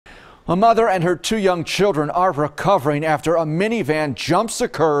A mother and her 2 young children are recovering after a minivan jumps a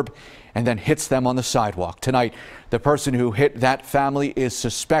curb and then hits them on the sidewalk. Tonight, the person who hit that family is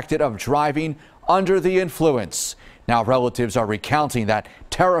suspected of driving under the influence. Now relatives are recounting that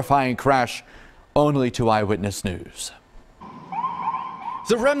terrifying crash only to Eyewitness News.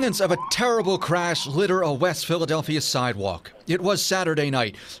 The remnants of a terrible crash litter a West Philadelphia sidewalk. It was Saturday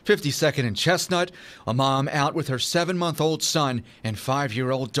night, 52nd and Chestnut, a mom out with her 7-month-old son and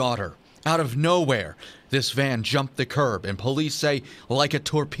 5-year-old daughter. Out of nowhere, this van jumped the curb and police say, like a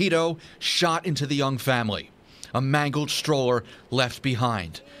torpedo, shot into the young family. A mangled stroller left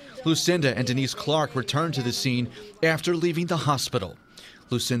behind. Lucinda and Denise Clark returned to the scene after leaving the hospital.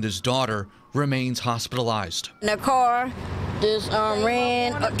 Lucinda's daughter remains hospitalized. The car just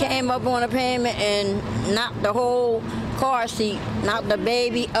came up on the pavement and knocked the whole car seat, knocked the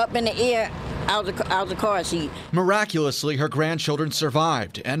baby up in the air out the car seat. Miraculously, her grandchildren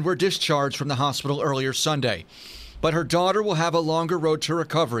survived and were discharged from the hospital earlier Sunday. But her daughter will have a longer road to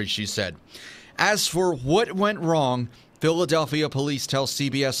recovery, she said. As for what went wrong, Philadelphia police tell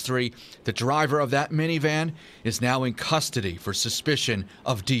CBS 3 the driver of that minivan is now in custody for suspicion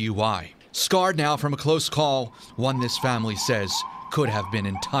of DUI. Scarred now from a close call, one this family says could have been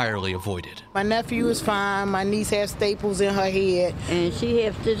entirely avoided. My nephew is fine. My niece has staples in her head. And she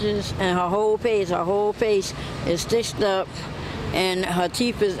has stitches in her whole face. Her whole face is stitched up and her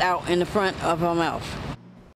teeth is out in the front of her mouth.